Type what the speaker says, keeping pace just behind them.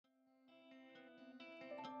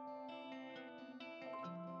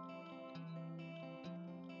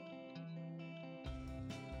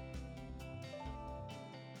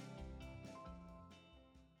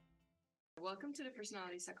Welcome to the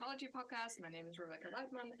Personality Psychology Podcast. My name is Rebecca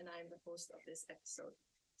Leitman, and I'm the host of this episode.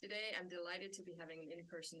 Today, I'm delighted to be having an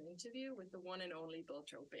in-person interview with the one and only Bill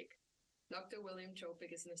Chopik. Dr. William Chopik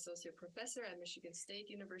is an associate professor at Michigan State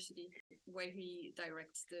University, where he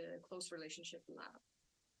directs the Close Relationship Lab.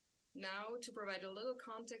 Now, to provide a little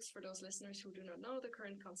context for those listeners who do not know the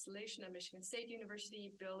current constellation at Michigan State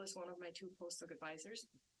University, Bill is one of my two postdoc advisors.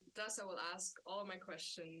 Thus, I will ask all of my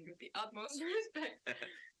questions with the utmost respect.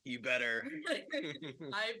 You better.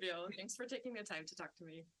 Hi, Bill. Thanks for taking the time to talk to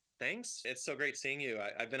me. Thanks. It's so great seeing you.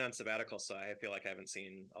 I've been on sabbatical, so I feel like I haven't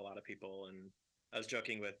seen a lot of people. And I was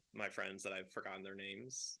joking with my friends that I've forgotten their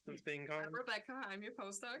names since being gone. Rebecca, I'm your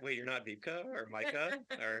postdoc. Wait, you're not Vipka or Micah?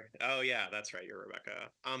 Oh yeah, that's right, you're Rebecca.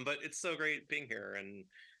 But it's so great being here, and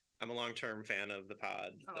I'm a long-term fan of the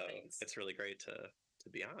pod. So thanks. It's really great to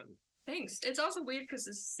be on. Thanks. It's also weird because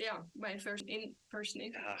it's my first in-person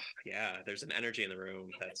interview. Yeah, there's an energy in the room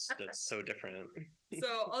that's so different. So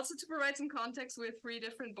also to provide some context, with 3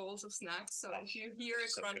 different bowls of snacks. So if you hear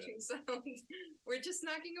a crunching sound, we're just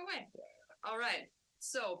snacking away. All right.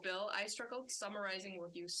 So, Bill, I struggled summarizing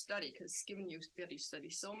what you study because given you study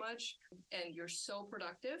so much and you're so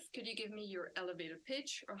productive, could you give me your elevator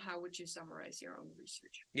pitch, or how would you summarize your own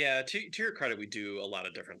research? Yeah, to your credit, we do a lot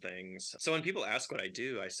of different things. So when people ask what I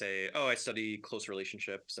do, I say, oh, I study close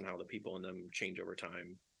relationships and how the people in them change over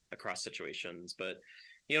time across situations. But,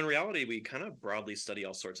 in reality, we kind of broadly study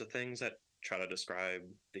all sorts of things that try to describe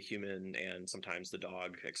the human and sometimes the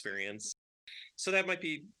dog experience. So that might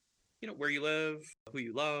be where you live, who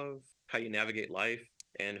you love, how you navigate life,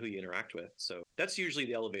 and who you interact with. So that's usually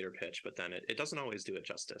the elevator pitch, but then it doesn't always do it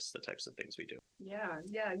justice, the types of things we do. Yeah,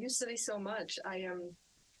 you study so much.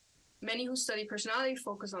 Many who study personality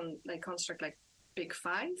focus on construct like big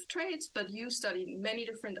 5 traits, but you study many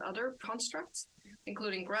different other constructs,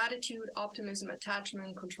 including gratitude, optimism,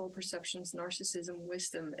 attachment, control perceptions, narcissism,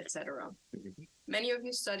 wisdom, etc. Mm-hmm. Many of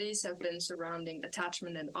your studies have been surrounding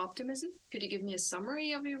attachment and optimism. Could you give me a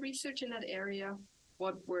summary of your research in that area?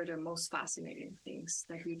 What were the most fascinating things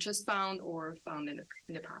that you just found or found in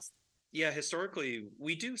the past? Yeah, historically,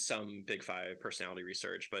 we do some big 5 personality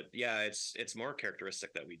research, but yeah, it's more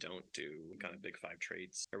characteristic that we don't do kind of big 5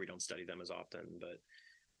 traits, or we don't study them as often. But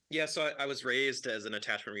yeah, so I was raised as an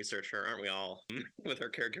attachment researcher, aren't we all, with our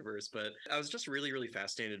caregivers? But I was just really, really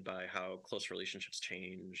fascinated by how close relationships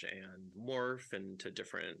change and morph into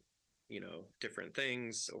different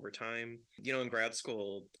things over time. In grad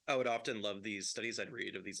school, I would often love these studies I'd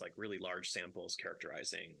read of these like really large samples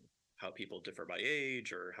characterizing how people differ by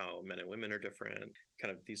age or how men and women are different,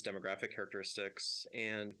 kind of these demographic characteristics.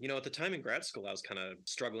 And, at the time in grad school, I was kind of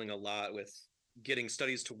struggling a lot with getting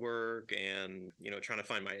studies to work and, trying to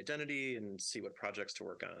find my identity and see what projects to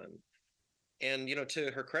work on. And, to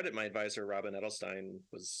her credit, my advisor, Robin Edelstein,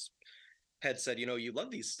 had said, you love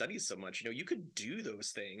these studies so much, you could do those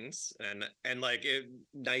things. And like a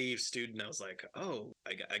naive student, I was like, oh,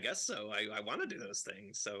 I guess so. I want to do those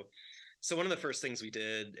things. So one of the first things we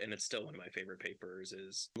did, and it's still one of my favorite papers,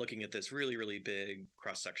 is looking at this really, really big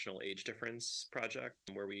cross-sectional age difference project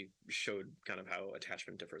where we showed kind of how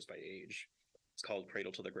attachment differs by age. It's called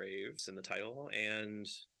Cradle to the Graves in the title. And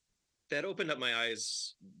that opened up my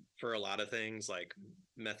eyes for a lot of things like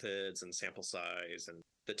methods and sample size and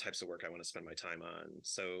the types of work I want to spend my time on.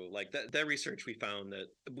 So like that research, we found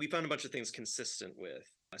a bunch of things consistent with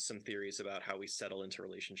some theories about how we settle into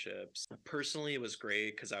relationships. Personally, it was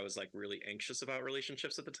great because I was like really anxious about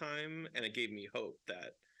relationships at the time, and it gave me hope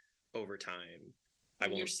that over time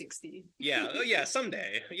when you're 60. Yeah,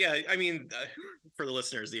 someday. Yeah, I mean, for the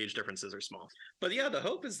listeners, the age differences are small. But yeah, the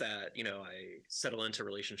hope is that, I settle into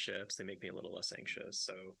relationships. They make me a little less anxious.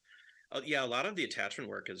 So yeah, a lot of the attachment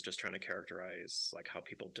work is just trying to characterize like how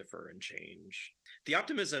people differ and change. The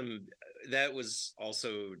optimism, that was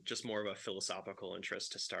also just more of a philosophical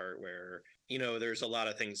interest to start, where, there's a lot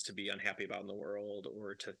of things to be unhappy about in the world,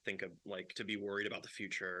 or to think of like to be worried about the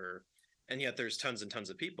future. And yet there's tons and tons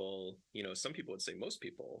of people, some people would say most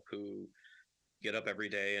people, who get up every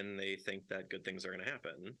day and they think that good things are going to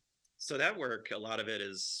happen. So that work, a lot of it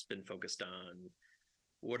has been focused on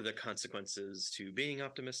what are the consequences to being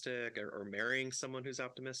optimistic, or marrying someone who's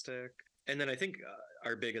optimistic. And then I think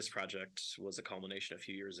our biggest project was a culmination a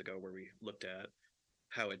few years ago where we looked at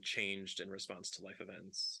how it changed in response to life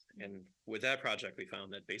events. And with that project, we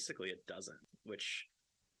found that basically it doesn't, which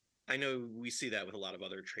I know we see that with a lot of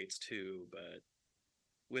other traits too, but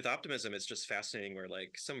with optimism, it's just fascinating where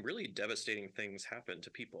like some really devastating things happen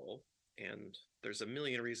to people, and there's a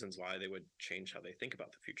million reasons why they would change how they think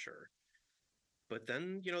about the future. But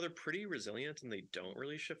then, they're pretty resilient and they don't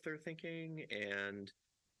really shift their thinking. And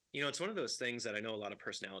It's one of those things that I know a lot of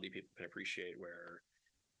personality people can appreciate, where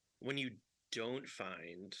when you don't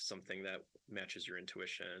find something that matches your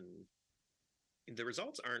intuition, the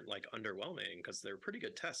results aren't like underwhelming because they're pretty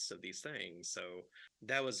good tests of these things. So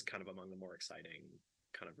that was kind of among the more exciting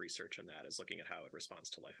kind of research in that, is looking at how it responds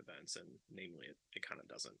to life events, and namely it kind of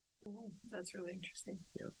doesn't. Oh, that's really interesting.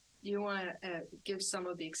 Yeah. You want to give some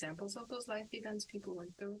of the examples of those life events people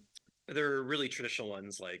went through? There are really traditional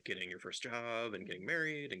ones like getting your first job and getting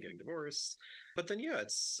married and getting divorced. But then, yeah,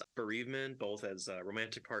 it's bereavement, both as a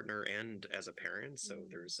romantic partner and as a parent. So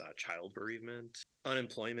there's child bereavement,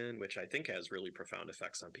 unemployment, which I think has really profound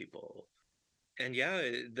effects on people. And yeah,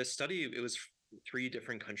 the study, it was 3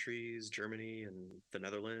 different countries, Germany and the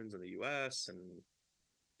Netherlands and the US. And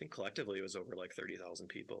I think collectively it was over like 30,000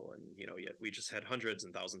 people. And, yet we just had hundreds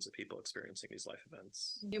and thousands of people experiencing these life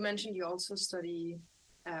events. You mentioned you also study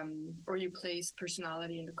or you place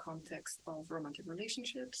personality in the context of romantic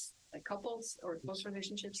relationships, like couples, or close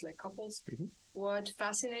relationships, like couples. Mm-hmm. What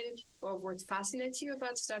fascinates you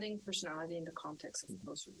about studying personality in the context of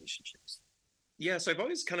close relationships? Yeah, so I've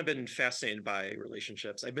always kind of been fascinated by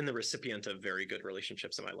relationships. I've been the recipient of very good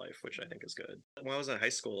relationships in my life, which I think is good. When I was in high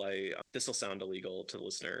school, this will sound illegal to the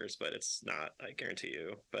listeners, but it's not, I guarantee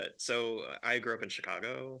you. But so I grew up in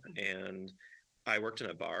Chicago, and I worked in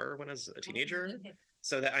a bar when I was a teenager.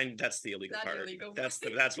 So that's the illegal part. Illegal. That's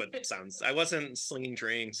what sounds. I wasn't slinging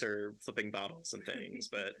drinks or flipping bottles and things,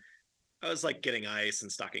 but I was like getting ice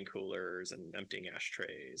and stocking coolers and emptying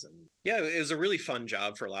ashtrays. And yeah, it was a really fun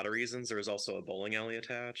job for a lot of reasons. There was also a bowling alley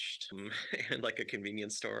attached and like a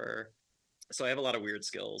convenience store. So I have a lot of weird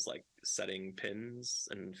skills, like setting pins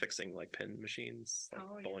and fixing like pin machines,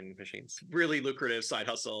 like bowling machines. Really lucrative side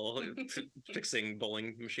hustle, fixing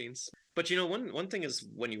bowling machines. But one thing is,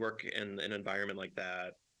 when you work in an environment like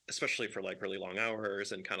that, especially for like really long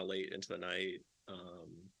hours and kind of late into the night,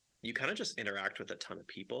 you kind of just interact with a ton of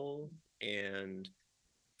people. And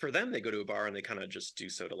for them, they go to a bar and they kind of just do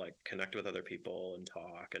so to like connect with other people and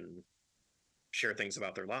talk and share things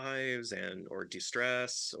about their lives or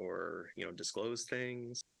de-stress or disclose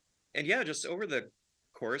things. And yeah, just over the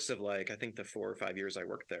course of like, I think the 4 or 5 years I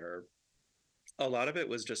worked there, a lot of it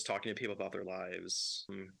was just talking to people about their lives,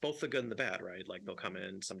 both the good and the bad, right? Like they'll come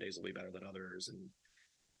in, some days will be better than others, and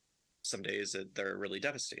some days they're really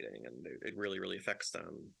devastating and it really, really affects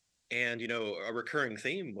them. And a recurring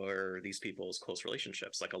theme were these people's close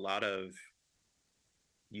relationships. Like a lot of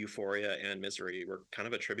euphoria and misery were kind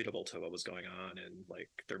of attributable to what was going on in like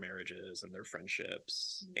their marriages and their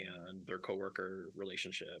friendships and their coworker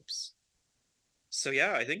relationships. So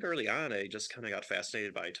yeah, I think early on I just kind of got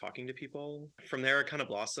fascinated by talking to people. From there it kind of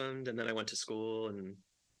blossomed, and then I went to school and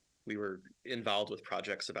we were involved with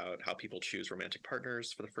projects about how people choose romantic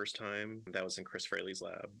partners for the first time. That was in Chris Fraley's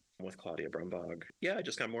lab with Claudia Brumbog. Yeah, I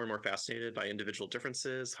just got more and more fascinated by individual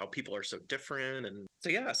differences, how people are so different. And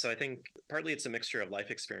so I think partly it's a mixture of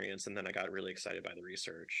life experience, and then I got really excited by the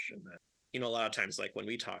research. And then, a lot of times, like when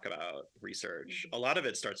we talk about research, a lot of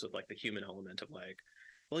it starts with like the human element of like,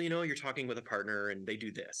 well, you're talking with a partner and they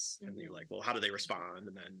do this. And you're like, well, how do they respond?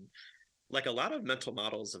 And then like a lot of mental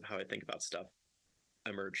models of how I think about stuff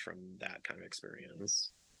emerge from that kind of experience.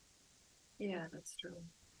 Yeah, that's true.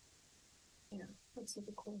 Yeah, that's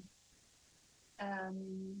super cool.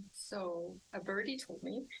 So a birdie told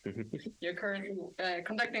me you're currently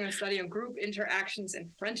conducting a study on group interactions and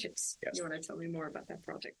friendships. Yes. You want to tell me more about that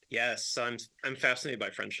project? Yes, so I'm fascinated by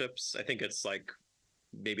friendships. I think it's like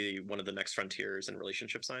maybe one of the next frontiers in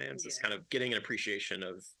relationship science. Is kind of getting an appreciation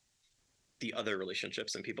of the other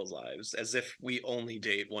relationships in people's lives, as if we only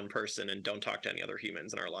date one person and don't talk to any other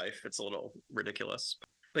humans in our life. It's a little ridiculous.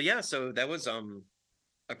 But yeah, so that was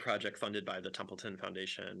a project funded by the Templeton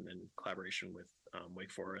Foundation in collaboration with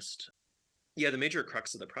Wake Forest. Yeah, the major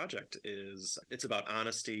crux of the project is it's about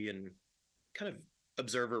honesty and kind of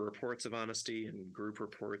observer reports of honesty and group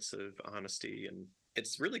reports of honesty. And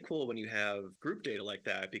it's really cool when you have group data like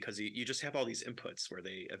that, because you just have all these inputs where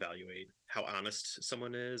they evaluate how honest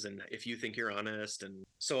someone is and if you think you're honest. And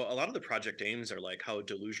so a lot of the project aims are like, how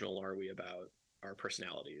delusional are we about our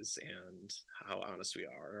personalities and how honest we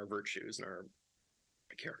are, our virtues and our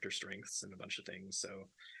character strengths and a bunch of things. So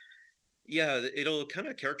yeah, it'll kind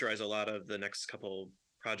of characterize a lot of the next couple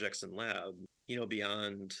projects in lab.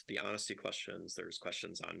 Beyond the honesty questions, there's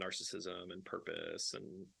questions on narcissism and purpose and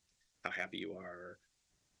how happy you are.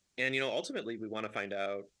 And, ultimately we want to find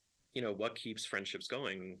out, what keeps friendships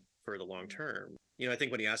going for the long term. I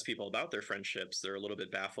think when you ask people about their friendships, they're a little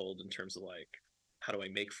bit baffled in terms of like, how do I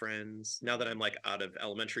make friends? Now that I'm like out of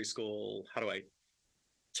elementary school, how do I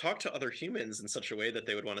talk to other humans in such a way that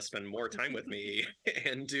they would want to spend more time with me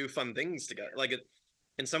and do fun things together?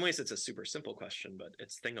 in some ways it's a super simple question, but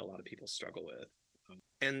it's a thing a lot of people struggle with.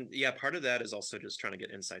 And yeah, part of that is also just trying to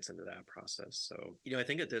get insights into that process. So, I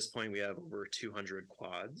think at this point we have over 200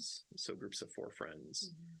 quads, so groups of 4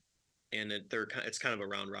 friends. And it's kind of a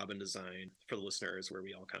round robin design for the listeners where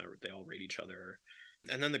they all rate each other.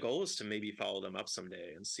 And then the goal is to maybe follow them up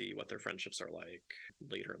someday and see what their friendships are like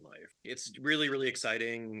later in life. It's really, really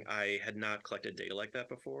exciting. I had not collected data like that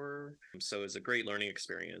before. So it's a great learning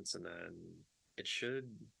experience. And then it should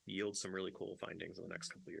yield some really cool findings in the next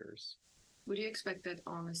couple of years. Would you expect that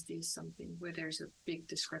honesty is something where there's a big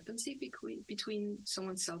discrepancy between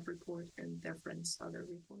someone's self-report and their friends' other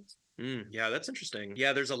reports? Yeah, that's interesting.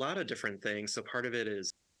 Yeah, there's a lot of different things. So part of it is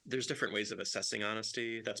there's different ways of assessing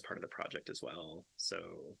honesty. That's part of the project as well. So,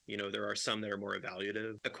 there are some that are more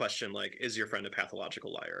evaluative. A question like, is your friend a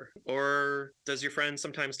pathological liar? Or does your friend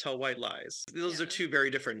sometimes tell white lies? Those are 2 very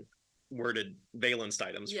different worded valenced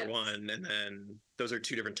items for one. And then those are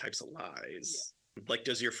 2 different types of lies. Like,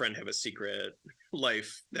 does your friend have a secret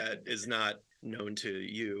life that is not known to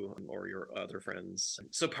you or your other friends?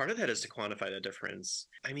 So part of that is to quantify that difference.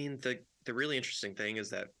 I mean, the really interesting thing is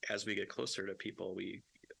that as we get closer to people, we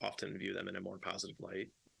often view them in a more positive light.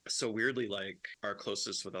 So weirdly, like, our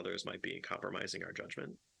closest with others might be compromising our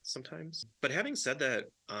judgment sometimes. But having said that,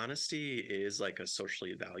 honesty is like a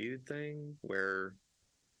socially valued thing where,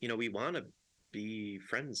 we want to be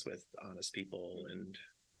friends with honest people, and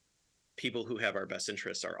people who have our best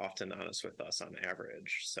interests are often honest with us on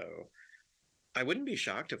average. So I wouldn't be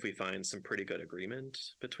shocked if we find some pretty good agreement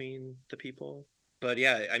between the people. But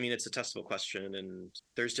yeah, I mean, it's a testable question, and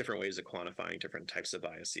there's different ways of quantifying different types of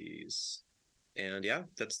biases. And yeah,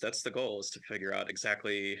 that's the goal, is to figure out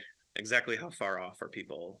exactly how far off are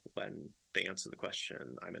people when they answer the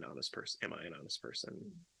question, I'm an honest person. Am I an honest person?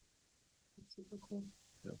 That's super cool.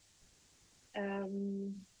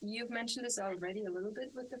 You've mentioned this already a little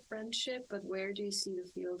bit with the friendship, but where do you see the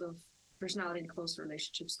field of personality and close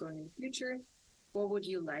relationships going in the future? What would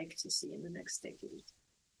you like to see in the next decade?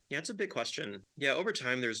 Yeah, it's a big question. Yeah, over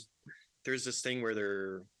time, there's this thing where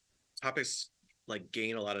their topics like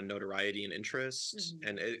gain a lot of notoriety and interest,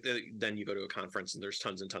 and then you go to a conference and there's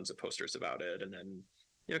tons and tons of posters about it, and then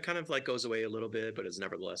kind of like goes away a little bit, but is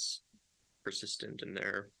nevertheless persistent in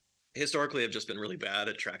there. Historically, I've just been really bad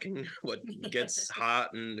at tracking what gets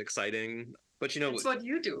hot and exciting. But it's what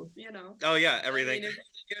you do, Oh yeah, everything. I mean,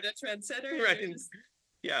 you're the trendsetter, right?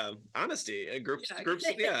 Yeah, honesty. Groups.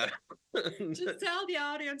 Yeah. Just tell the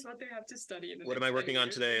audience what they have to study. What am I working on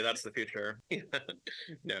today? That's the future.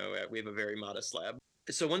 No, we have a very modest lab.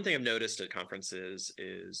 So one thing I've noticed at conferences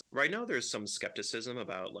is right now there's some skepticism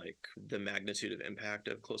about like the magnitude of impact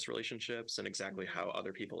of close relationships and exactly how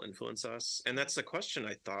other people influence us. And that's a question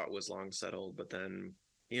I thought was long settled, but then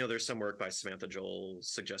there's some work by Samantha Joel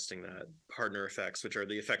suggesting that partner effects, which are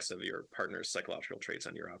the effects of your partner's psychological traits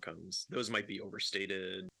on your outcomes, those might be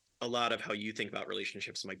overstated. A lot of how you think about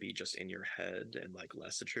relationships might be just in your head and like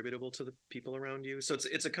less attributable to the people around you. So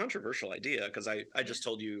it's a controversial idea, because I just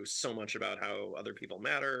told you so much about how other people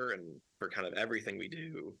matter and for kind of everything we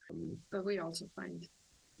do. But we also find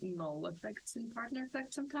null effects in partner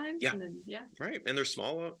effects sometimes. Yeah. And then, right. And they're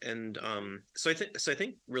small. And so I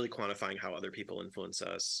think really quantifying how other people influence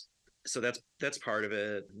us. So that's part of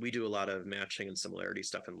it. We do a lot of matching and similarity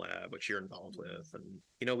stuff in lab, which you're involved with.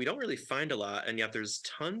 And, we don't really find a lot. And yet there's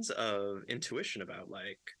tons of intuition about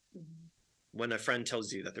like when a friend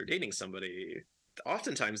tells you that they're dating somebody,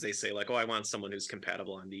 oftentimes they say like, oh, I want someone who's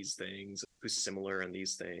compatible on these things, who's similar in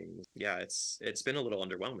these things. Yeah, it's been a little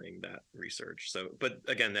underwhelming, that research. So, but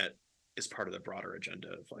again, that is part of the broader agenda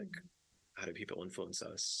of like, how do people influence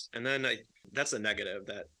us? And then that's a negative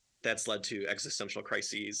that's led to existential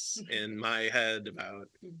crises in my head about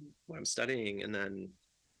what I'm studying. And then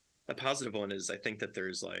a positive one is I think that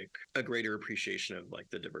there's like a greater appreciation of like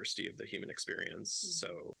the diversity of the human experience.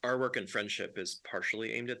 So our work in friendship is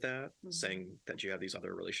partially aimed at that, saying that you have these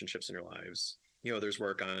other relationships in your lives. There's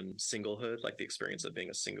work on singlehood, like the experience of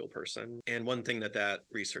being a single person. And one thing that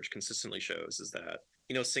research consistently shows is that,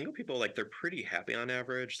 single people, like they're pretty happy on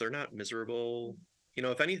average. They're not miserable.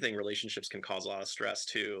 If anything, relationships can cause a lot of stress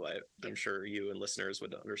too. I'm sure you and listeners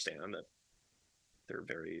would understand that they're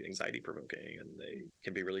very anxiety provoking and they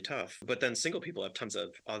can be really tough. But then single people have tons of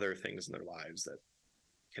other things in their lives that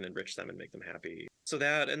can enrich them and make them happy. So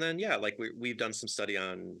that, and then, yeah, like we've done some study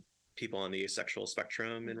on people on the asexual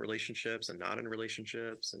spectrum in relationships and not in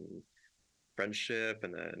relationships and friendship.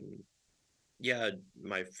 And then, Yeah,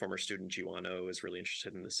 my former student Giuano is really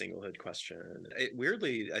interested in the singlehood question.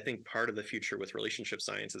 Weirdly, I think part of the future with relationship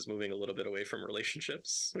science is moving a little bit away from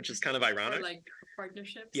relationships, which is kind of ironic. Or like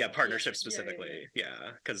partnerships. Yeah, partnerships specifically.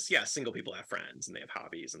 Yeah, because single people have friends and they have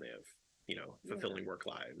hobbies and they have fulfilling work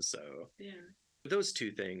lives. So those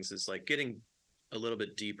two things is like getting a little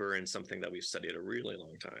bit deeper in something that we've studied a really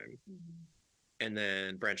long time, and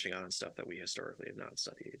then branching on stuff that we historically have not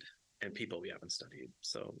studied and people we haven't studied.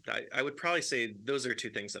 So I would probably say those are two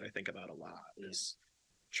things that I think about a lot, is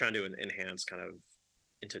trying to enhance kind of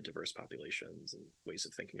into diverse populations and ways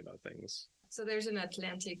of thinking about things. So there's an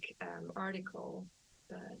Atlantic article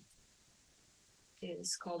that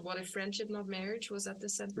is called "What If Friendship Not Marriage Was at the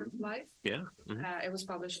Center of Life?" Yeah. It was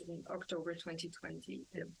published in October 2020.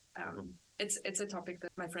 It's a topic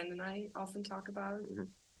that my friend and I often talk about,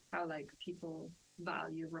 how like people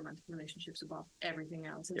value romantic relationships above everything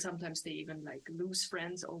else, and sometimes they even like lose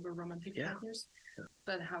friends over romantic partners.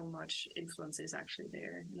 But how much influence is actually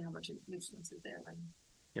there, and how much influence is there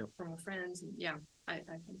from our friends. And I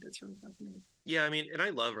think that's really fascinating. Yeah, I mean, and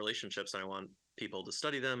I love relationships and I want people to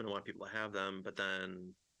study them and I want people to have them, but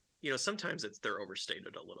then sometimes they're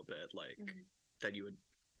overstated a little bit, like that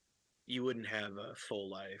you wouldn't have a full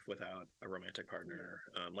life without a romantic partner.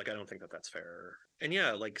 Like, I don't think that that's fair. And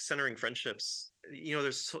like centering friendships,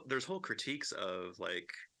 there's whole critiques of like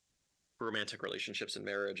romantic relationships and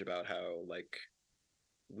marriage about how like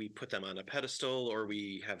we put them on a pedestal or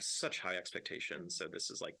we have such high expectations. So this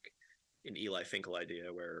is like an Eli Finkel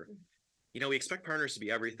idea where we expect partners to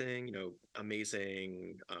be everything,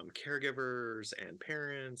 amazing caregivers and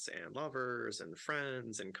parents and lovers and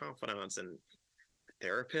friends and confidants and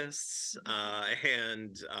therapists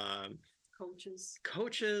and coaches,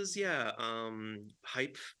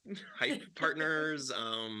 hype partners,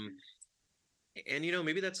 and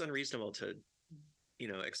maybe that's unreasonable to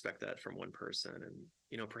expect that from one person.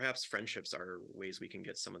 And perhaps friendships are ways we can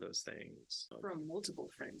get some of those things from multiple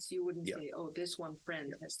friends. You wouldn't say, oh, this one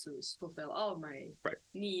friend has to fulfill all of my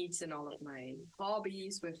needs and all of my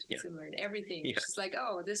hobbies with similar and everything. It's just like,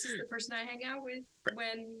 oh, this is the person I hang out with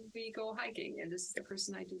when we go hiking, and this is the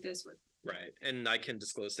person I do this with. Right. And I can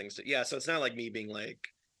disclose things to so it's not like me being like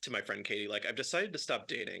to my friend Katie, like, I've decided to stop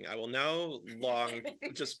dating. I will now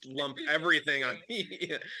just lump everything on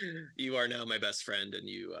me. You are now my best friend, and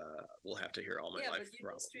you will have to hear all my life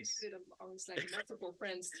problems. Yeah, but you distributed amongst like multiple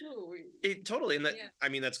friends too. Totally, and that I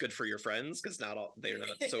mean that's good for your friends because they're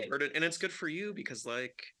not so burdened, and it's good for you because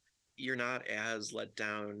like you're not as let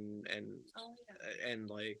down and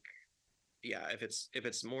like if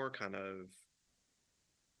it's more kind of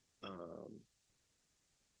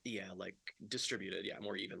like distributed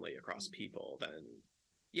more evenly across people,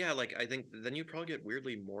 then like I think then you probably get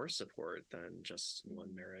weirdly more support than just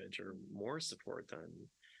one marriage, or more support than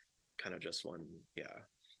kind of just one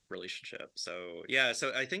relationship. So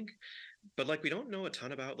so I think, but like we don't know a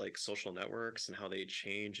ton about like social networks and how they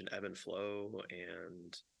change and ebb and flow,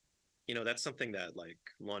 and that's something that like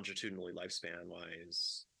longitudinally lifespan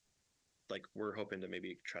wise, like we're hoping to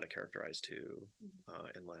maybe try to characterize too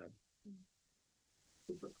in lab.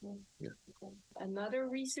 Super cool. Cool. Another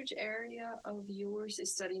research area of yours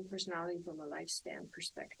is studying personality from a lifespan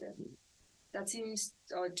perspective. That seems,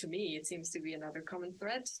 or to me, it seems to be another common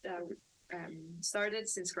thread that started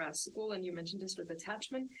since grad school, and you mentioned this with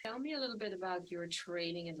attachment. Tell me a little bit about your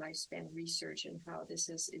training in lifespan research and how this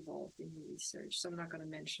has evolved in your research. So I'm not going to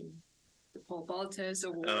mention the Paul Baltes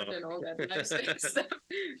Award and all that lifespan stuff,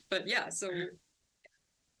 but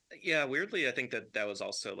weirdly, I think that was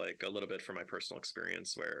also like a little bit from my personal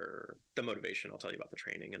experience, where the motivation, I'll tell you about the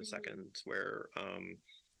training in a second, where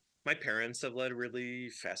my parents have led really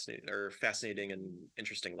fascinating and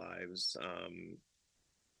interesting lives.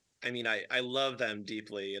 I mean, I love them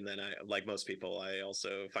deeply, and then I, like most people, I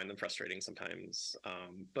also find them frustrating sometimes.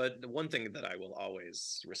 But the one thing that I will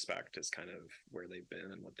always respect is kind of where they've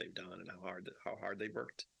been and what they've done and how hard they've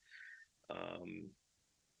worked.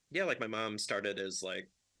 Like my mom started as like,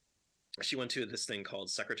 she went to this thing called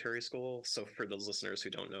secretary school. So for those listeners who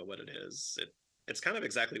don't know what it is, it's kind of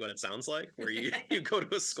exactly what it sounds like, where you go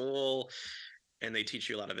to a school and they teach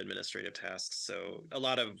you a lot of administrative tasks. So a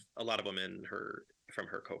lot of women from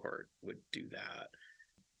her cohort would do that.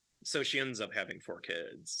 So she ends up having 4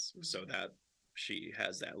 kids, so that she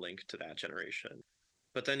has that link to that generation.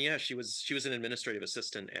 But then she was an administrative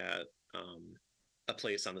assistant at a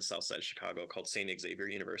place on the south side of Chicago called St. Xavier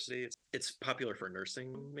University. It's popular for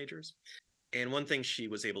nursing majors. And one thing she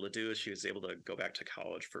was able to do is she was able to go back to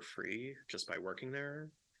college for free just by working there.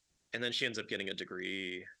 And then she ends up getting a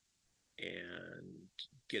degree and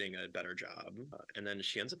getting a better job. And then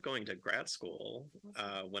she ends up going to grad school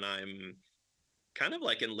when I'm kind of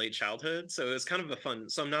like in late childhood. So it was kind of a fun.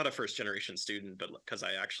 So I'm not a first generation student, but because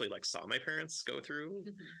I actually like saw my parents go through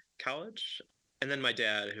college. And then my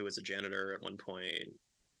dad, who was a janitor at one point,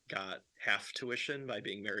 got half tuition by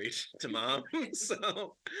being married to mom.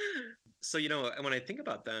 So when I think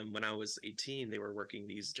about them, when I was 18, they were working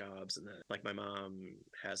these jobs, and then like my mom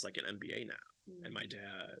has like an MBA now, and my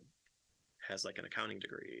dad has like an accounting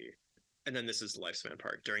degree. And then this is the lifespan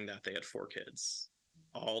part. During that, they had 4 kids.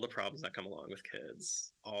 All the problems that come along with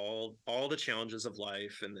kids, all the challenges of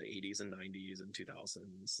life in the 80s and 90s and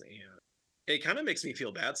 2000s, and it kind of makes me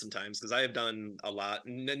feel bad sometimes because I have done a lot,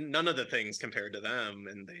 none of the things compared to them,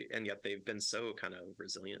 and yet they've been so kind of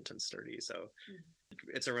resilient and sturdy. So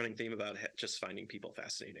it's a running theme about just finding people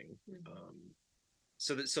fascinating.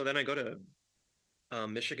 So then I go to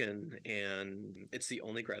Michigan, and it's the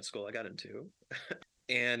only grad school I got into.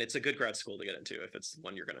 And it's a good grad school to get into if it's the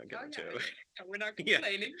one you're going to get into. We're not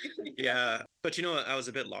complaining. Yeah. But, I was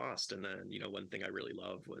a bit lost. And then, one thing I really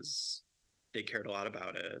loved was they cared a lot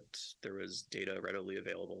about it. There was data readily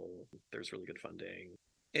available. There's really good funding.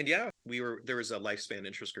 And yeah, there was a lifespan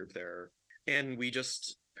interest group there. And we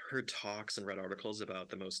just heard talks and read articles about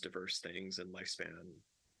the most diverse things in lifespan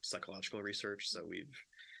psychological research. So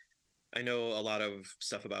I know a lot of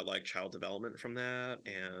stuff about like child development from that,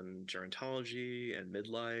 and gerontology and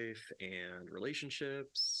midlife and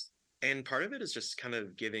relationships. And part of it is just kind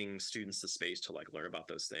of giving students the space to like learn about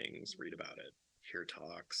those things, read about it, hear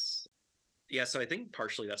talks. Yeah, so I think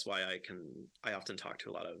partially that's why I often talk to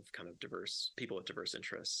a lot of kind of diverse people with diverse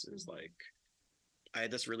interests, is like I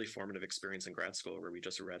had this really formative experience in grad school where we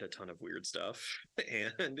just read a ton of weird stuff,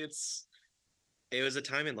 and it was a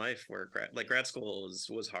time in life where grad school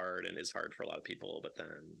was hard and is hard for a lot of people, but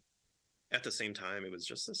then at the same time, it was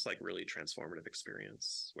just this like really transformative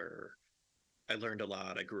experience where I learned a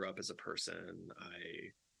lot. I grew up as a person.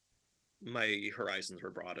 My horizons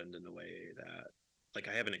were broadened in a way that like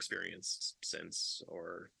I haven't experienced since,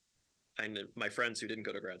 or my friends who didn't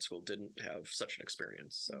go to grad school didn't have such an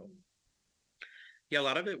experience. So yeah, a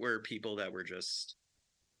lot of it were people that were just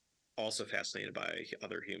also fascinated by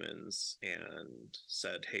other humans and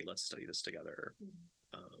said, hey, let's study this together.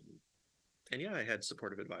 And yeah, I had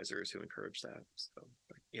supportive advisors who encouraged that. So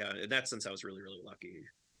yeah, in that sense, I was really, really lucky.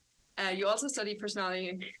 You also study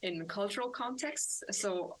personality in cultural contexts.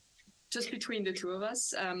 So just between the two of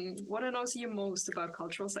us, what annoys you most about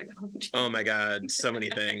cultural psychology? Oh my God, so many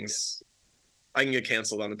things. I can get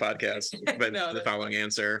canceled on the podcast, but the following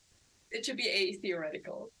answer. It should be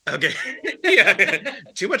theoretical. Okay. Yeah.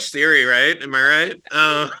 Too much theory, right? Am I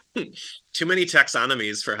right? Too many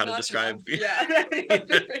taxonomies for how to describe. Yeah.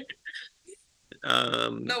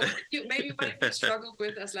 No, maybe what you struggled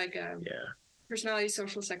with as like a personality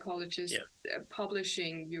social psychologist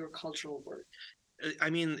publishing your cultural work. I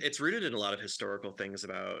mean, it's rooted in a lot of historical things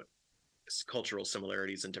about cultural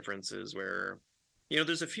similarities and differences where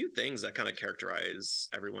there's a few things that kind of characterize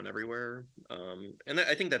everyone everywhere. And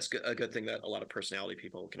I think that's a good thing that a lot of personality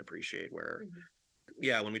people can appreciate where,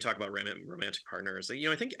 when we talk about romantic partners,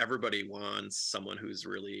 I think everybody wants someone who's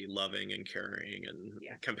really loving and caring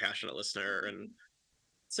and compassionate listener. And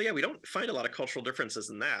so, we don't find a lot of cultural differences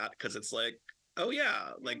in that because it's like, oh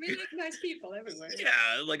yeah, like we like nice people everywhere.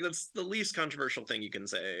 Yeah, like that's the least controversial thing you can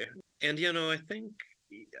say. And, I think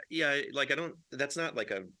like that's not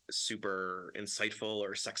like a super insightful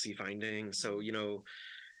or sexy finding. So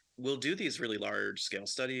we'll do these really large scale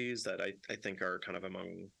studies that I think are kind of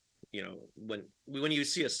among when you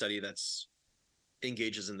see a study that's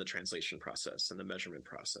engages in the translation process and the measurement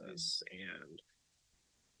process and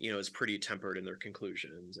is pretty tempered in their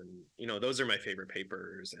conclusions, and those are my favorite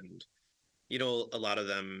papers. And a lot of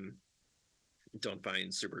them don't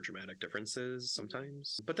find super dramatic differences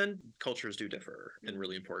sometimes, but then cultures do differ in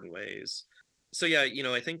really important ways. So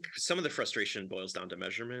I think some of the frustration boils down to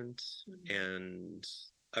measurement, and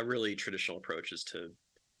a really traditional approach is to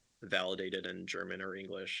validate it in German or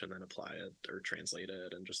English and then apply it or translate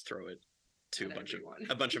it and just throw it to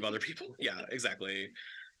a bunch of other people. Yeah, exactly.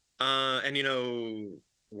 And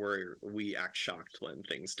where we act shocked when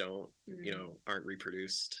things don't aren't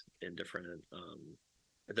reproduced in different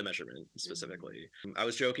the measurement specifically. I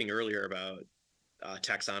was joking earlier about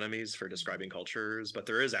taxonomies for describing cultures, but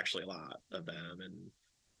there is actually a lot of them, and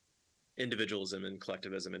individualism and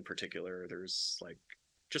collectivism in particular. There's like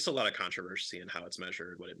just a lot of controversy in how it's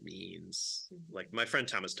measured, what it means. Like my friend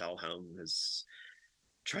Thomas Dalhelm has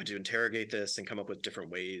tried to interrogate this and come up with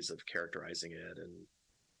different ways of characterizing it. And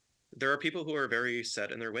there are people who are very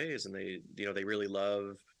set in their ways, and they really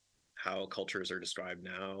love how cultures are described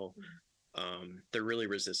now. they're really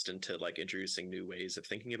resistant to like introducing new ways of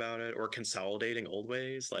thinking about it or consolidating old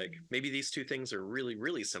ways. Like maybe these two things are really,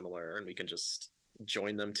 really similar and we can just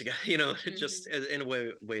join them together, just in a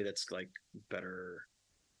way that's like better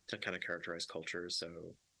to kind of characterize culture. So,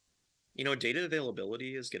 data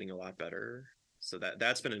availability is getting a lot better. So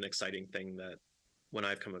that's been an exciting thing that when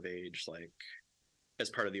I've come of age, like as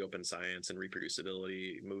part of the open science and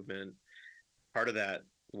reproducibility movement, part of that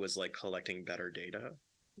was like collecting better data.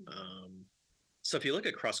 So if you look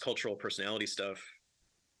at cross-cultural personality stuff,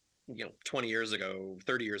 20 years ago,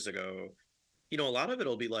 30 years ago, a lot of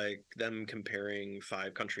it'll be like them comparing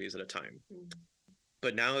 5 countries at a time.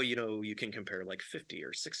 But now, you can compare like 50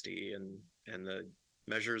 or 60 and the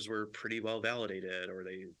measures were pretty well validated, or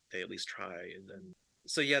they at least tried. And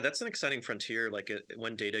so, yeah, that's an exciting frontier. Like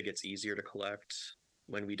when data gets easier to collect,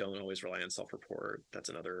 when we don't always rely on self-report, that's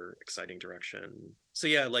another exciting direction. So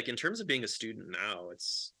yeah, like in terms of being a student now,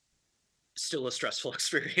 it's still a stressful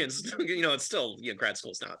experience. It's still, grad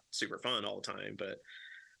school's not super fun all the time, but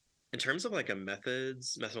in terms of like a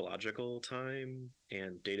methodological time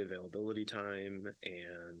and data availability time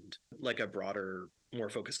and like a broader, more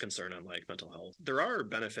focused concern on like mental health, there are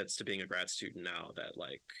benefits to being a grad student now that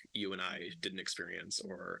like you and I didn't experience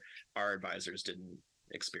or our advisors didn't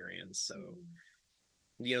experience. So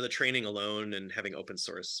the training alone and having open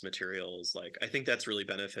source materials, like I think that's really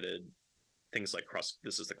benefited things like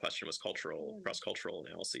cross-cultural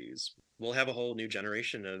analyses. We'll have a whole new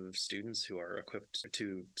generation of students who are equipped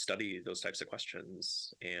to study those types of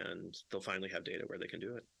questions, and they'll finally have data where they can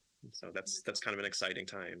do it. So that's kind of an exciting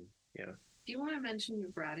time. Yeah. Do you want to mention your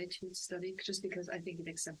gratitude study, just because I think it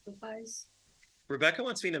exemplifies? Rebecca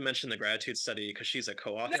wants me to mention the gratitude study because she's a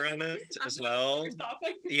co-author on it as well.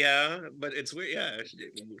 Yeah, but it's weird. Yeah,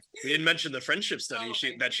 we didn't mention the friendship study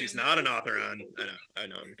that she's not an author on. I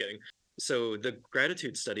know, I'm kidding. So the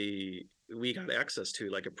gratitude study, we got access to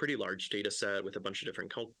like a pretty large data set with a bunch of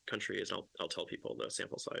different countries. And I'll tell people the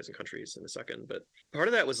sample size and countries in a second. But part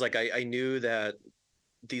of that was like, I knew that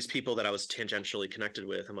these people that I was tangentially connected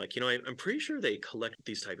with, I'm like, I'm pretty sure they collect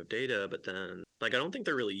these type of data, but then like, I don't think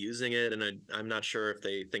they're really using it. And I'm not sure if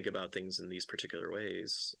they think about things in these particular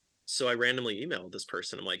ways. So I randomly emailed this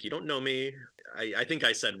person. I'm like, you don't know me. I think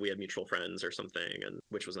I said we had mutual friends or something, and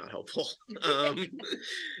which was not helpful.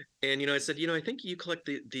 And I said, I think you collect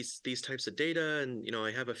these types of data, and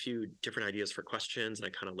I have a few different ideas for questions, and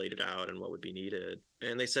I kind of laid it out and what would be needed.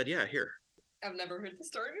 And they said, yeah, here. I've never heard the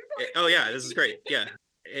story before. Oh yeah, this is great. Yeah,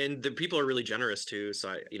 and the people are really generous too. So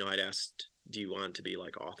I'd asked, do you want to be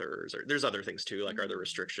like authors, or there's other things too, like are there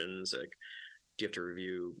restrictions, like do you have to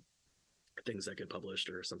review things that get published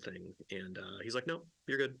or something? And he's like, no,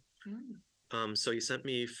 you're good. So he sent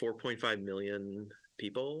me 4.5 million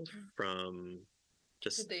people from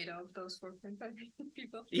just the data of those 4.5 million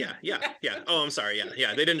people. Yeah. Oh, I'm sorry.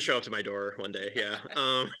 Yeah. They didn't show up to my door one day. Yeah.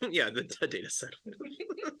 Yeah. The data set.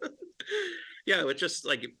 Yeah, it's just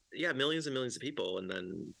like millions and millions of people, and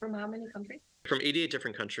then from how many countries? From 88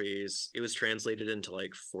 different countries. It was translated into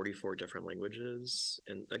like 44 different languages,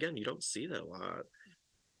 and again, you don't see that a lot.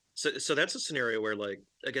 So that's a scenario where, like,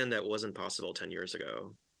 again, that wasn't possible 10 years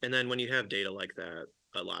ago. And then when you have data like that,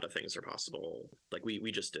 a lot of things are possible. Like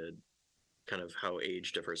we just did kind of how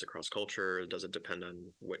age differs across culture. Does it depend on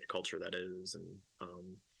what culture that is? And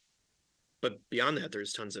but beyond that,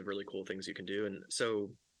 there's tons of really cool things you can do. And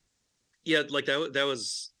so, yeah, like that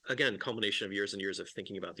was, again, culmination of years and years of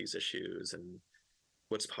thinking about these issues and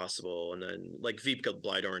what's possible. And then like Wiebke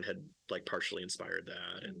Blydorn had like partially inspired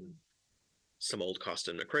that, and some old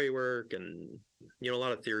Costin McRae work, and a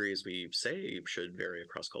lot of theories we say should vary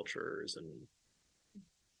across cultures, and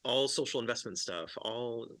all social investment stuff,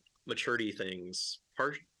 all maturity things.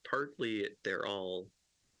 Partly they're all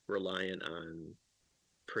reliant on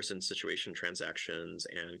person, situation, transactions,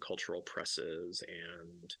 and cultural presses,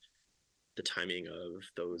 and the timing of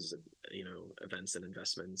those events and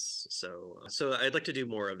investments. So I'd like to do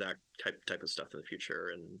more of that type of stuff in the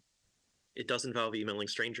future, and it does involve emailing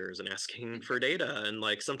strangers and asking for data. And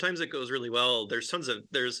like, sometimes it goes really well. There's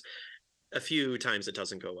a few times it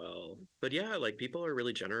doesn't go well, but yeah, like people are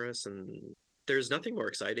really generous, and there's nothing more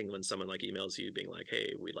exciting when someone like emails you being like,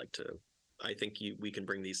 hey, I think we can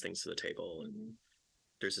bring these things to the table. And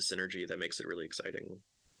there's a synergy that makes it really exciting.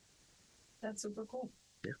 That's super cool.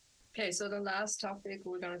 Yeah. Okay. So the last topic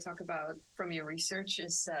we're going to talk about from your research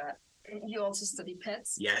is, you also study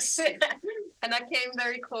pets. Yes. And I came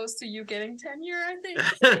very close to you getting tenure, I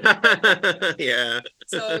think. Yeah.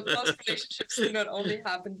 So close relationships do not only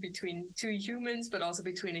happen between two humans, but also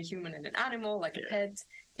between a human and an animal, like a pet.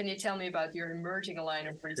 Can you tell me about your emerging line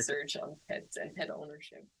of research on pets and pet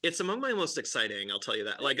ownership? It's among my most exciting, I'll tell you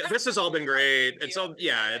that. Like, this has all been great. It's all,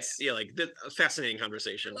 yeah, it's, like, a fascinating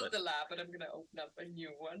conversation. I love the lab, but I'm going to open up a new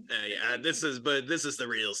one. Yeah, this is the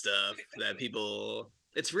real stuff that people,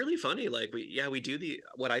 it's really funny. Like, we do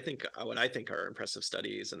what I think are impressive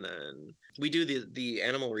studies. And then we do the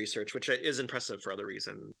animal research, which is impressive for other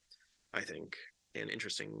reasons, I think, and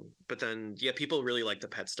interesting. But then, yeah, people really like the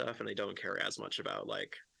pet stuff and they don't care as much about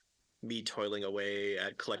like me toiling away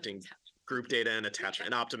at collecting group data and attachment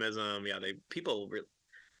and optimism. Yeah, people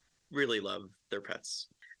really love their pets.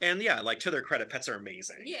 And yeah, like, to their credit, pets are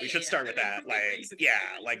amazing. We should start with that. Like, yeah,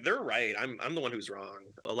 like, they're right. I'm the one who's wrong.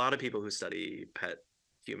 A lot of people who study pet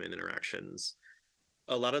human interactions,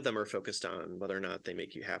 a lot of them are focused on whether or not they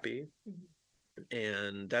make you happy.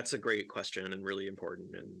 And that's a great question and really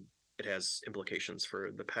important. And it has implications for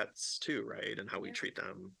the pets too, right? And how we treat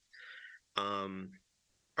them.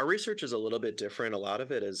 Our research is a little bit different. A lot of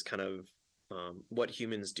it is kind of what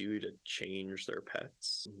humans do to change their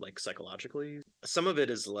pets, like psychologically. Some of it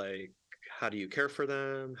is like, how do you care for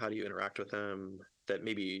them? How do you interact with them? That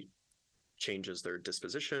maybe changes their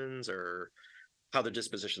dispositions, or how the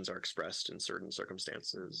dispositions are expressed in certain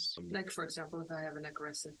circumstances. Like, for example, if I have an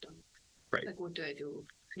aggressive dog, right? Like, what do I do?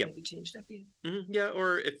 Maybe change that view. Yeah,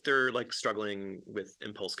 or if they're like struggling with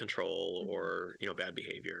impulse control or bad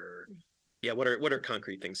behavior. Yeah, what are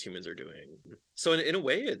concrete things humans are doing? So in a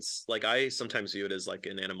way, it's like, I sometimes view it as like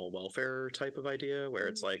an animal welfare type of idea, where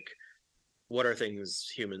it's like, what are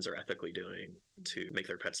things humans are ethically doing to make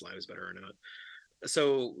their pets' lives better or not?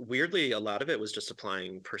 So weirdly, a lot of it was just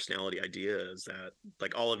applying personality ideas that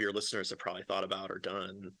like all of your listeners have probably thought about or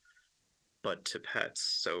done, but to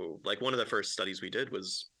pets. So like, one of the first studies we did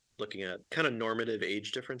was looking at kind of normative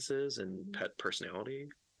age differences in pet personality.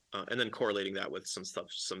 And then correlating that with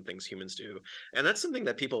some things humans do. And that's something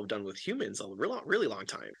that people have done with humans a really long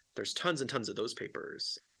time. There's tons and tons of those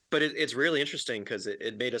papers. But it's really interesting because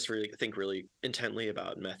it made us really think really intently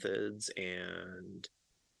about methods. And,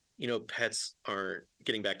 pets aren't,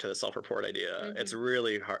 getting back to the self-report idea, it's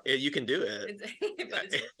really hard. You can do it. But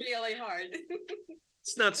it's really hard.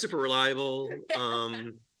 It's not super reliable.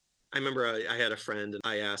 I remember I had a friend and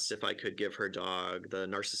I asked if I could give her dog the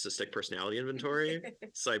narcissistic personality inventory.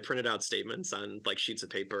 So I printed out statements on like sheets of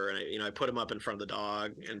paper, and I put them up in front of the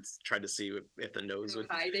dog and tried to see if the nose would.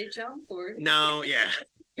 High they jump or no, yeah.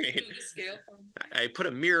 Do the scale. I put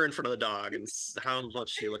a mirror in front of the dog and how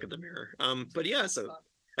much do you look at the mirror? But yeah, so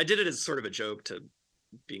I did it as sort of a joke to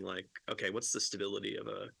being like, okay, what's the stability of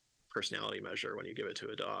a personality measure when you give it to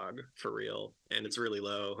a dog for real? And it's really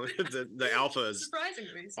low. the alpha is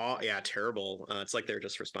surprisingly. Terrible. It's like they're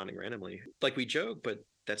just responding randomly. Like, we joke, but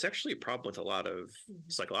that's actually a problem with a lot of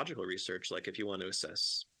psychological research. Like, if you want to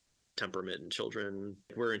assess temperament in children,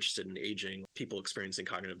 we're interested in aging people experiencing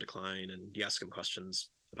cognitive decline, and you ask them questions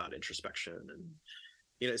about introspection,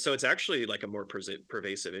 and so it's actually like a more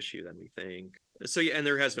pervasive issue than we think. So yeah, and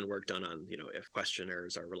there has been work done on if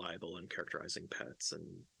questionnaires are reliable in characterizing pets. And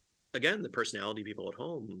again, the personality people at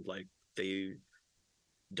home, like, they've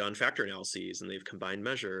done factor analyses and they've combined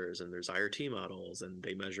measures, and there's IRT models, and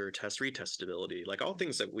they measure retest stability, like all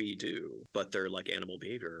things that we do, but they're like animal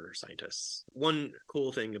behavior scientists. One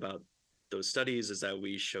cool thing about those studies is that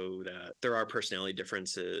we show that there are personality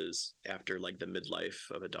differences after like the midlife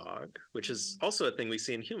of a dog, which is also a thing we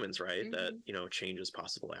see in humans, right? That, change is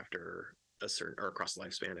possible after a certain, or across the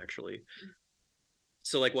lifespan, actually.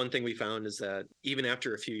 So like, one thing we found is that even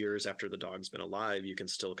after a few years after the dog's been alive, you can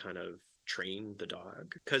still kind of train the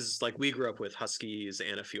dog. Because like, we grew up with huskies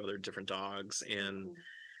and a few other different dogs, and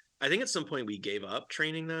I think at some point we gave up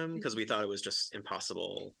training them because we thought it was just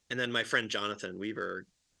impossible. And then my friend Jonathan Weaver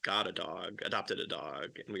adopted a dog,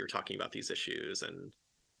 and we were talking about these issues, and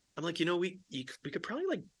I'm like, we could probably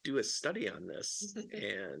like do a study on this.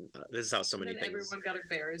 And this is how so many things. Everyone got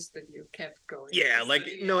embarrassed, but you kept going. Yeah, like,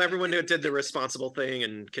 no, everyone did the responsible thing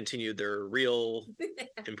and continued their real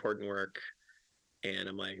important work. And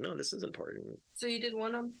I'm like, no, this is important. So you did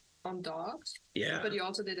one on dogs? Yeah. But you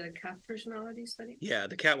also did a cat personality study? Yeah,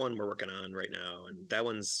 the cat one we're working on right now, and that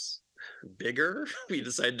one's bigger. We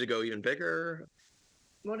decided to go even bigger.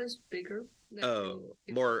 What is bigger?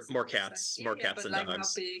 More cats than like,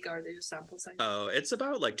 dogs. How big are the sample size? Oh, it's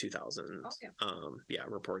about like 2,000.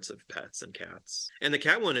 Reports of pets and cats. And the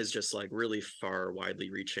cat one is just like really far,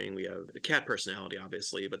 widely reaching. We have the cat personality,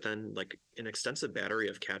 obviously, but then like an extensive battery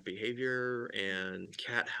of cat behavior and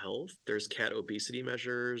cat health. There's cat obesity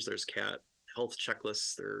measures. There's cat health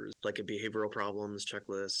checklists. There's like a behavioral problems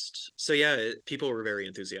checklist. So yeah, people were very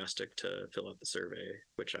enthusiastic to fill out the survey,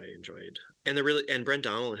 which I enjoyed. And Brent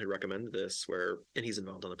Donnellan had recommended this, and he's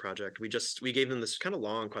involved on the project. We gave them this kind of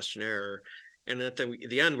long questionnaire, and at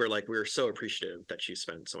the end, we're so appreciative that you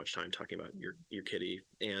spent so much time talking about your kitty.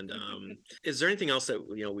 And is there anything else that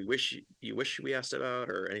we wish we asked about,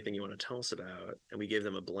 or anything you want to tell us about? And we gave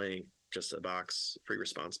them a blank, just a free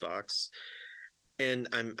response box. And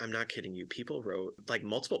I'm not kidding you. People wrote like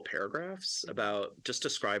multiple paragraphs about just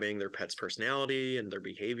describing their pet's personality and their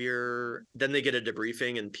behavior. Then they get a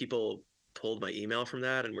debriefing, and people pulled my email from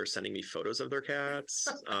that and were sending me photos of their cats.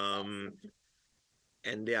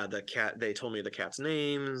 And yeah, they told me the cat's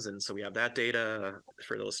names, and so we have that data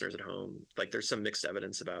for the listeners at home. Like, there's some mixed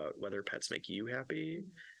evidence about whether pets make you happy,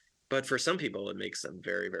 but for some people it makes them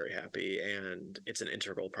very, very happy, and it's an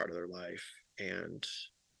integral part of their life. And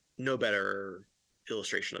no better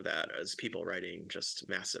illustration of that as people writing just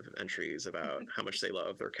massive entries about how much they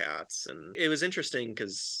love their cats. And it was interesting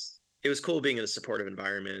because it was cool being in a supportive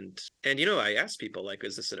environment. And I asked people, like,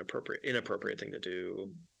 is this an inappropriate thing to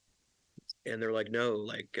do? And they're like, no,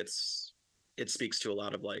 like it speaks to a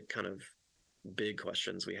lot of like kind of big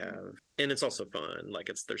questions we have. And it's also fun. Like,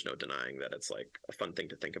 there's no denying that it's like a fun thing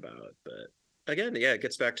to think about. But again, yeah, it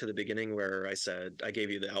gets back to the beginning where I said I gave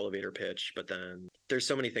you the elevator pitch, but then there's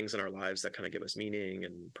so many things in our lives that kind of give us meaning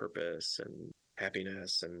and purpose and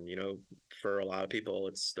happiness. And for a lot of people,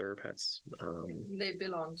 it's their pets. They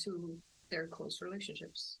belong to their close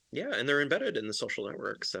relationships. Yeah, and they're embedded in the social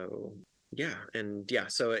network. So yeah,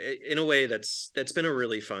 so in a way that's been a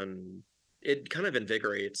really fun. It kind of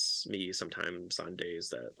invigorates me sometimes on days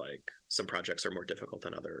that like some projects are more difficult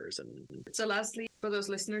than others. And so lastly, for those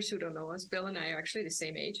listeners who don't know us, Bill and I are actually the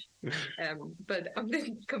same age, but on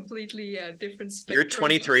the completely different spectrum. You're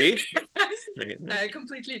 23?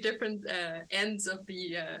 Completely different ends of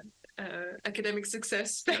the academic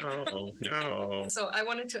success spectrum. Oh, no. So I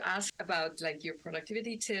wanted to ask about like your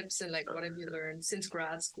productivity tips and like what have you learned since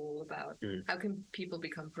grad school about how can people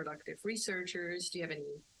become productive researchers? Do you have any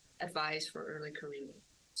advice for early career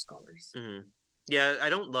scholars? Yeah, I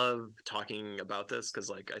don't love talking about this because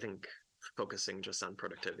like I think focusing just on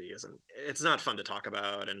productivity it's not fun to talk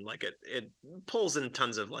about, and like it pulls in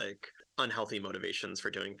tons of like unhealthy motivations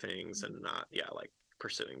for doing things, and not like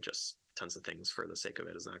pursuing just tons of things for the sake of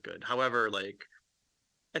it is not good. However, like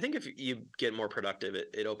I think if you get more productive,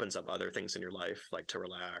 it opens up other things in your life, like to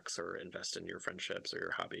relax or invest in your friendships or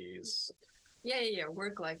your hobbies. Yeah,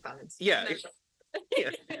 work-life balance. Yeah. Yeah.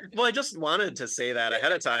 Well, I just wanted to say that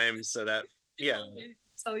ahead of time so that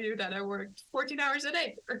tell you that I worked 14 hours a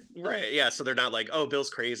day. Right. Yeah. So they're not like, oh, Bill's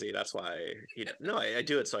crazy. That's why no, I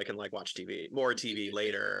do it so I can like watch more TV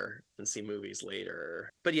later and see movies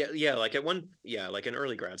later. But like like in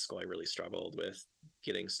early grad school, I really struggled with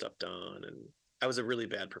getting stuff done, and I was a really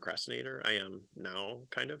bad procrastinator. I am now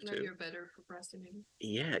kind of too. You're a better procrastinator.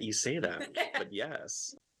 Yeah, you say that, but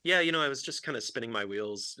yes. Yeah, I was just kind of spinning my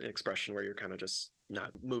wheels, an expression where you're kind of just not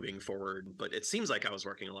moving forward. But it seems like I was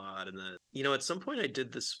working a lot. And then, at some point I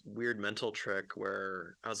did this weird mental trick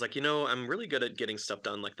where I was like, I'm really good at getting stuff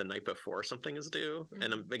done like the night before something is due.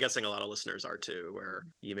 And I'm guessing a lot of listeners are too, where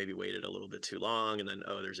you maybe waited a little bit too long and then,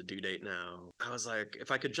 oh, there's a due date now. I was like, if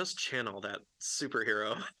I could just channel that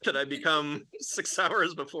superhero that I become 6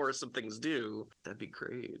 hours before something's due, that'd be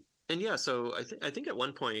great. And yeah, so I think at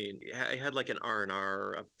one point I had like an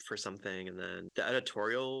R&R up for something, and then the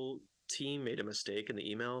editorial team made a mistake in the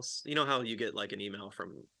emails. You know how you get like an email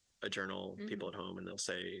from a journal, people at home, and they'll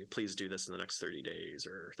say, please do this in the next 30 days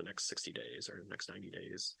or the next 60 days or the next 90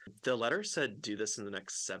 days. The letter said, do this in the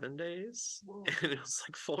next 7 days. Whoa. And it was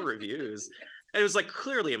like full reviews. And it was like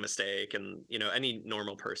clearly a mistake. And, any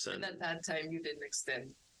normal person. And at that time you didn't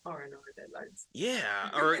extend R&R deadlines. Yeah,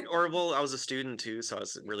 or well, I was a student too, so I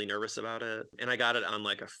was really nervous about it, and I got it on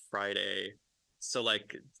like a Friday, so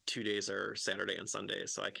like 2 days are Saturday and Sunday,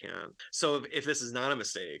 so I can't. So if this is not a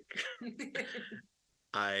mistake,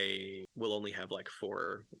 I will only have like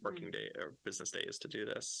 4 working day or business days to do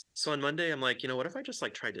this. So on Monday, I'm like, what if I just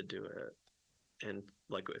like tried to do it, and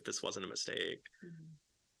like if this wasn't a mistake,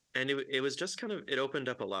 and it was just kind of, it opened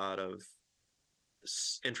up a lot of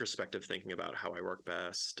introspective thinking about how I work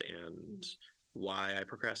best and why I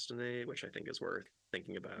procrastinate, which I think is worth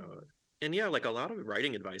thinking about. And yeah, like a lot of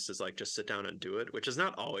writing advice is like just sit down and do it, which is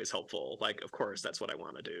not always helpful. Like, of course, that's what I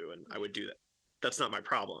want to do, and I would do that. That's not my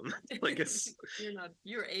problem. Like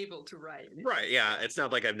you're able to write. Right. Yeah. It's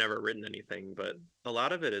not like I've never written anything, but a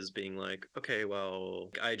lot of it is being like, okay,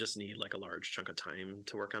 well, I just need like a large chunk of time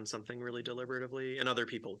to work on something really deliberatively, and other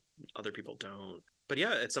people don't. But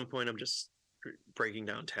yeah, at some point I'm just breaking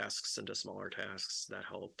down tasks into smaller tasks, that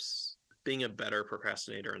helps. Being a better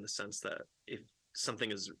procrastinator in the sense that if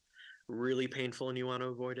something is really painful and you want to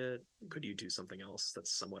avoid it, could you do something else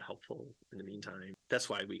that's somewhat helpful in the meantime? That's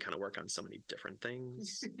why we kind of work on so many different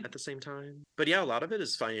things at the same time. But yeah, a lot of it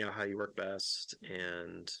is finding out how you work best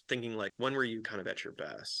and thinking like, when were you kind of at your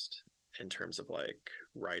best in terms of like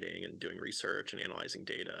writing and doing research and analyzing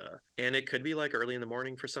data? And it could be like early in the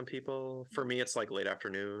morning for some people. For me, it's like late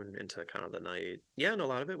afternoon into kind of the night. Yeah, and a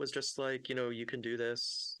lot of it was just like, you can do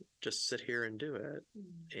this, just sit here and do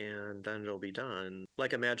it, and then it'll be done.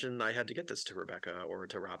 Like, imagine I had to get this to Rebecca or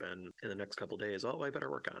to Robin in the next couple of days. Oh, I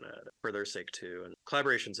better work on it for their sake too. And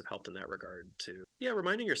collaborations have helped in that regard too. Yeah,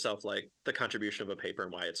 reminding yourself like the contribution of a paper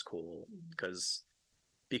and why it's cool, because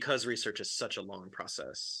research is such a long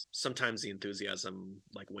process. Sometimes the enthusiasm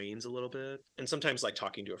like wanes a little bit. And sometimes like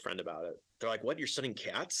talking to a friend about it, they're like, what, you're studying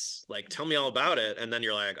cats? Like, tell me all about it. And then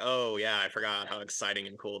you're like, oh yeah, I forgot how exciting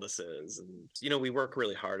and cool this is. And we work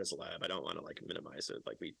really hard as a lab. I don't want to like minimize it.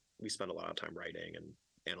 Like we spend a lot of time writing and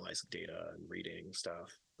analyzing data and reading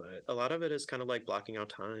stuff. But a lot of it is kind of like blocking out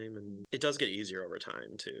time, and it does get easier over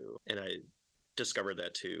time too. And I discovered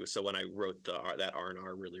that too. So when I wrote that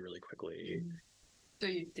R&R really, really quickly, so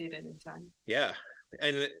you did it in time. yeah.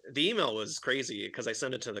 And the email was crazy because I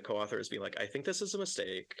sent it to the co-authors being like, I think this is a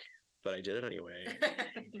mistake, but I did it anyway.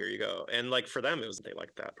 Here you go. And like for them, they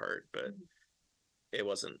liked that part, but it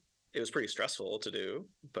wasn't. It was pretty stressful to do,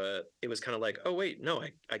 but it was kind of like, oh wait, no,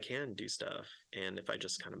 I can do stuff. And if I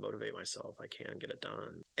just kind of motivate myself, I can get it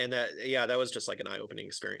done. And that was just like an eye-opening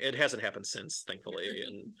experience. It hasn't happened since, thankfully.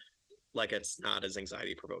 And like, it's not as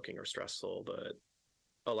anxiety provoking or stressful, but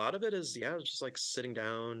a lot of it is, just like sitting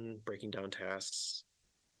down, breaking down tasks.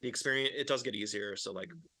 The experience, it does get easier. So like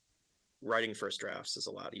writing first drafts is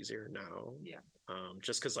a lot easier now. Yeah.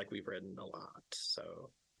 Just because like we've written a lot.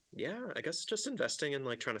 So yeah, I guess just investing in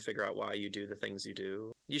like trying to figure out why you do the things you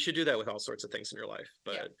do. You should do that with all sorts of things in your life.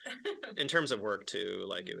 But in terms of work too,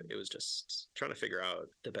 like it was just trying to figure out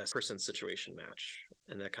the best person's situation match.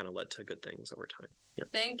 And that kind of led to good things over time. Yeah.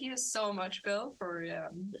 Thank you so much, Bill, for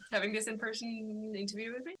having this in-person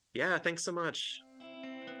interview with me. Yeah, thanks so much.